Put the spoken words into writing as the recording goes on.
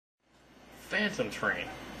Phantom Train.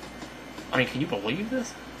 I mean, can you believe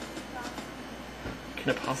this?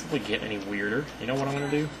 Can it possibly get any weirder? You know what I'm going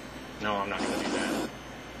to do? No, I'm not going to do that.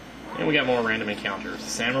 And we got more random encounters.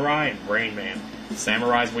 Samurai and Rain Man.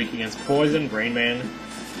 Samurai's weak against poison. Rain Man...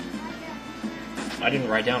 I didn't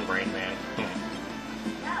write down Rain Man.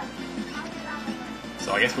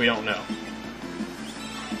 So I guess we don't know.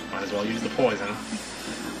 Might as well use the poison.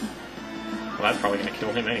 Well, that's probably going to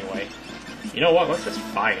kill him anyway. You know what? Let's just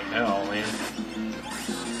fight it. Hell, man.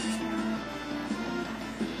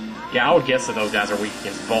 Yeah, I would guess that those guys are weak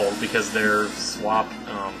against Bolt because their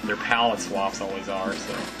palette swaps always are,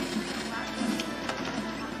 so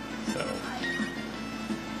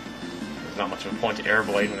there's not much of a point to Air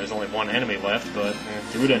Blade when there's only one enemy left, but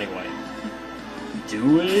do it anyway.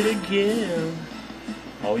 Do it again.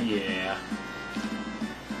 Oh yeah.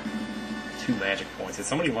 2 magic points. Is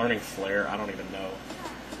somebody learning Flare? I don't even know.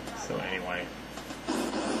 So anyway.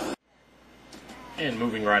 And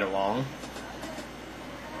moving right along.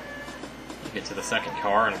 Get to the second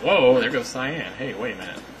car, and whoa, there goes Cyan. Hey, wait a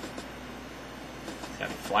minute. He's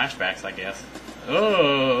having flashbacks, I guess.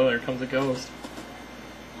 Oh, there comes a ghost.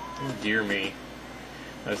 Oh, dear me.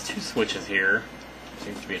 There's 2 switches here.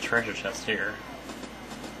 Seems to be a treasure chest here.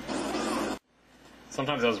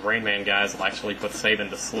 Sometimes those Rain Man guys will actually put Sabin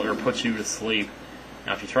to sleep, or put you to sleep.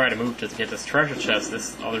 Now, if you try to move to get this treasure chest,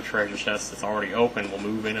 this other treasure chest that's already open will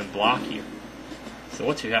move in and block you. So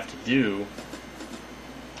what you have to do...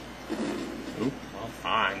 Oop, well,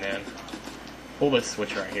 fine then. Pull this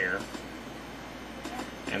switch right here.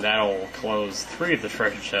 And that'll close 3 of the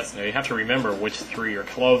treasure chests. Now you have to remember which 3 are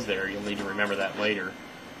closed there. You'll need to remember that later.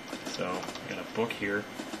 So, I got a book here.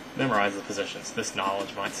 Memorize the positions. This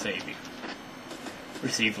knowledge might save you.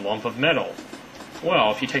 Receive lump of metal.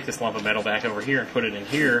 Well, if you take this lump of metal back over here and put it in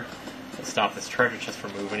here, it'll stop this treasure chest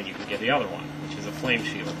from moving and you can get the other one, which is a flame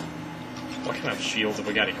shield. What kind of shields have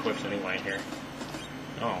we got equipped anyway here?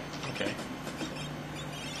 Oh, okay.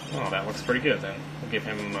 Oh, that looks pretty good then. We'll give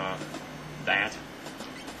him that.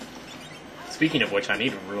 Speaking of which, I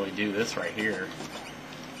need to really do this right here.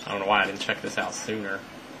 I don't know why I didn't check this out sooner.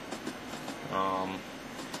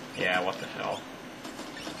 Yeah, what the hell.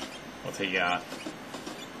 What's he got?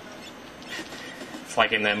 It's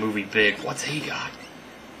like in that movie Big. What's he got?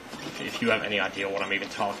 If you have any idea what I'm even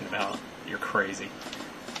talking about, you're crazy.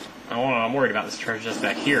 I'm worried about this treasure just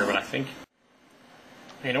back here, but I think...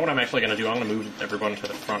 You know what I'm actually going to do? I'm going to move everyone to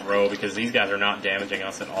the front row because these guys are not damaging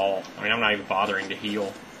us at all. I mean, I'm not even bothering to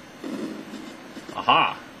heal.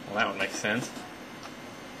 Aha! Well, that would make sense.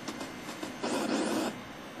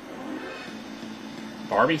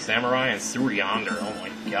 Barbie, Samurai, and Sewer Yonder. Oh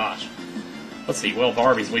my gosh. Let's see. Well,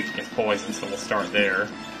 Barbie's weak against poison, so we'll start there.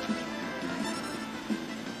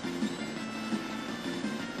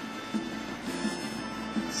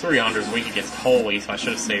 Sewer Yonder's weak against Holy, so I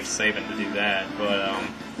should have saved Sabin to do that, but,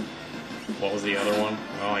 what was the other one?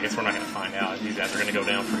 Well, I guess we're not going to find out. These guys are going to go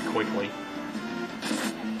down pretty quickly.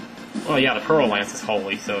 Well, yeah, the Pearl Lance is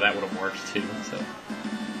Holy, so that would have worked too, so...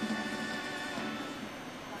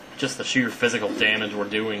 Just the sheer physical damage we're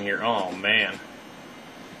doing here. Oh, man.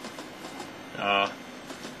 Are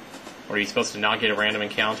you supposed to not get a random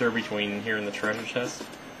encounter between here and the treasure chest?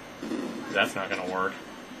 That's not going to work.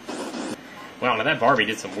 Wow, now that Barbie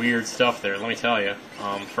did some weird stuff there, let me tell you.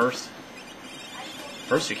 First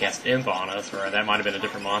she cast Imp on us, or that might have been a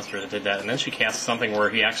different monster that did that, and then she cast something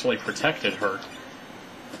where he actually protected her.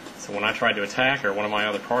 So when I tried to attack her, one of my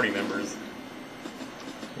other party members...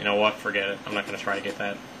 You know what? Forget it. I'm not going to try to get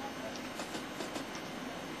that.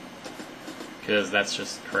 Because that's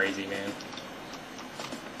just crazy, man.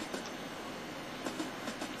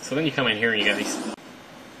 So then you come in here and you got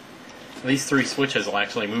these 3 switches will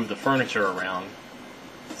actually move the furniture around.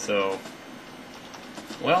 So,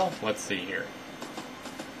 well, let's see here.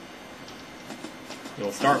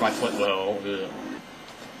 You'll start by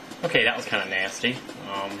okay, that was kind of nasty.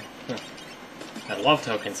 That love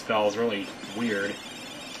token spell is really weird.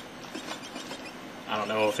 I don't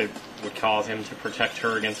know if it would cause him to protect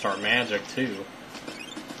her against our magic, too.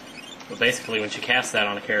 But basically, when she casts that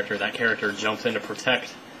on a character, that character jumps in to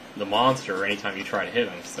protect the monster anytime you try to hit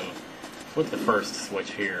him. So, flip the first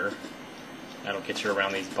switch here. That'll get you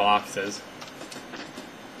around these boxes.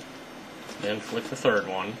 Then flip the third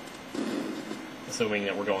one. Assuming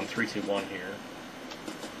that we're going 3, 2, 1 here.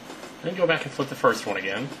 Then go back and flip the first one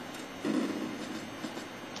again.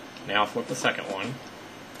 Now flip the second one.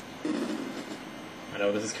 I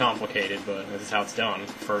know this is complicated, but this is how it's done.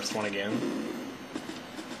 First one again.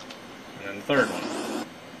 And then the third one.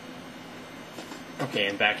 Okay,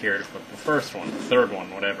 and back here to flip the first one, the third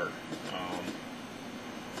one, whatever.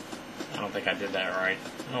 I don't think I did that right.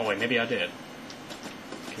 Oh wait, maybe I did.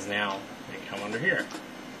 because now they come under here.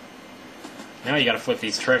 Now you gotta flip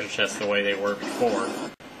these treasure chests the way they were before.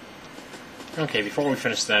 Okay, before we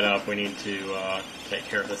finish that up, we need to take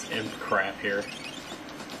care of this imp crap here.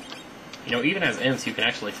 You know, even as imps, you can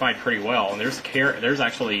actually fight pretty well, and there's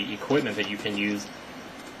actually equipment that you can use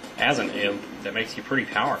as an imp that makes you pretty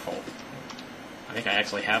powerful. I think I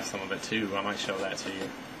actually have some of it too. I might show that to you.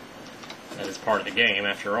 That is part of the game,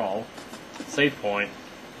 after all. Save point.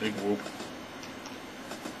 Big whoop.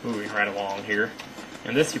 Moving right along here.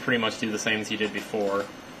 And this you pretty much do the same as you did before.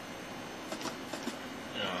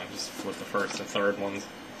 Just flip the first and third ones.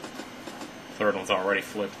 Third one's already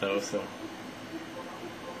flipped though, so.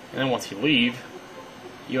 And then once you leave,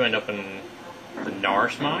 you end up in the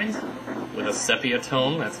Narshe mines with a sepia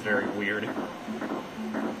tone. That's very weird.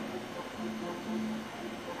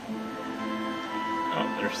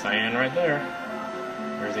 Oh, there's Cyan right there.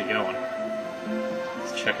 Where's he going?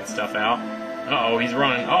 He's checking stuff out. Uh-oh, he's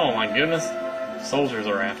running. Oh my goodness. Soldiers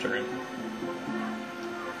are after him.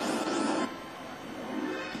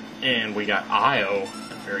 And we got Io.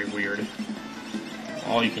 That's very weird.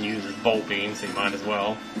 All you can use is Bolt Beam, so you might as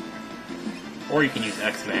well. Or you can use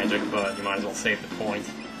X Magic, but you might as well save the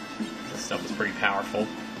points. This stuff is pretty powerful.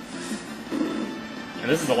 And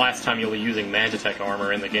this is the last time you'll be using Magitech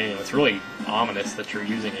armor in the game. It's really ominous that you're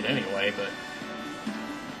using it anyway, but...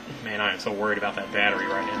 Man, I am so worried about that battery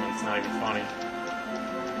right now, it's not even funny.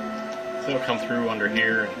 So it'll come through under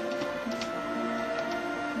here, and...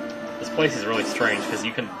 This place is really strange, because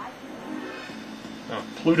you can... Oh,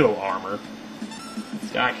 Pluto armor.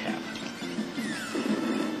 Sky Cap.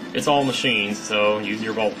 It's all machines, so use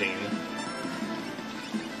your Bolt Beam.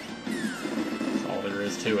 That's all there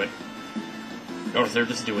is to it. Notice they're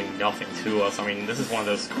just doing nothing to us. I mean, this is one of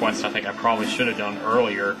those quests I think I probably should have done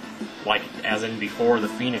earlier, like as in before the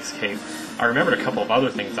Phoenix Cape. I remembered a couple of other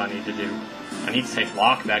things I need to do. I need to take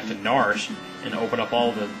Locke back to Narshe and open up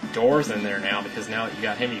all the doors in there now, because now that you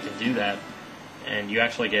got him, you can do that. And you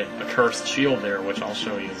actually get a cursed shield there, which I'll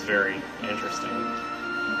show you is very interesting.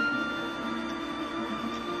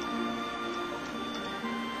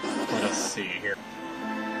 Let us see here.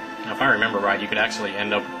 Now, if I remember right, you could actually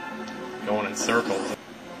end up going in circles.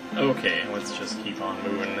 Okay, let's just keep on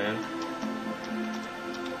moving then.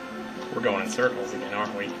 We're going in circles again,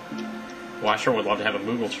 aren't we? Well, I sure would love to have a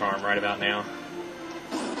Moogle Charm right about now.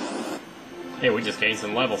 Hey, we just gained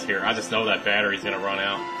some levels here. I just know that battery's gonna run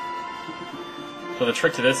out. So the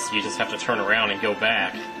trick to this is you just have to turn around and go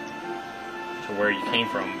back to where you came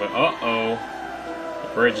from. But uh-oh,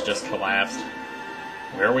 the bridge just collapsed.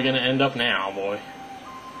 Where are we gonna end up now, boy?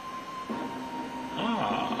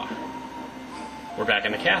 Ah, we're back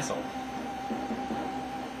in the castle.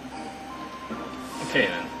 Okay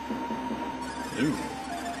then. Ooh.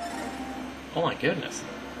 Oh my goodness.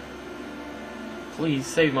 Please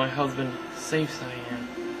save my husband. Save Cyan.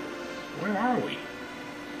 Where are we?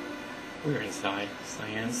 We're inside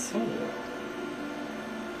Cyan's soul.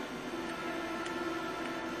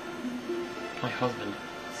 My husband.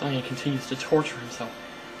 Cyan continues to torture himself.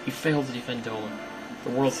 He failed to defend Dolan.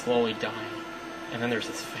 The world's slowly dying. And then there's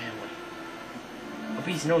his family. A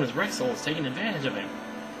beast known as Rexel is taking advantage of him.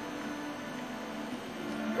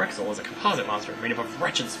 Rexel is a composite monster made up of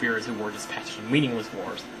wretched spirits who were dispatched in meaningless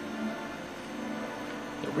wars.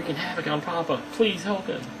 They're wreaking havoc on Papa. Please help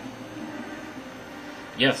him.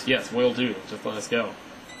 Yes, yes, will do. Just let us go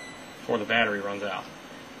before the battery runs out.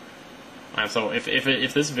 So if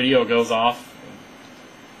this video goes off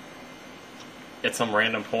at some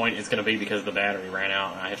random point, it's going to be because the battery ran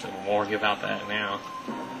out. I have to warn you about that now.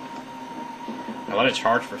 I let it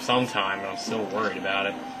charge for some time, but I'm still worried about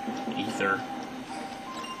it. Ether.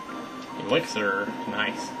 Elixir.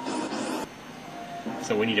 Nice.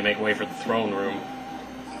 So we need to make way for the throne room.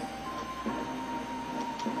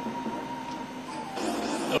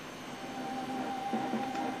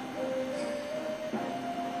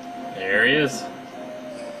 There he is.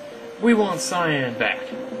 We want Cyan back.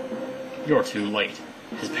 You're too late.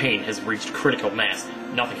 His pain has reached critical mass.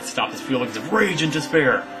 Nothing can stop his feelings of rage and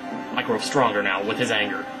despair. I grow stronger now with his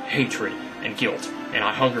anger, hatred, and guilt, and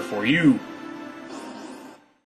I hunger for you.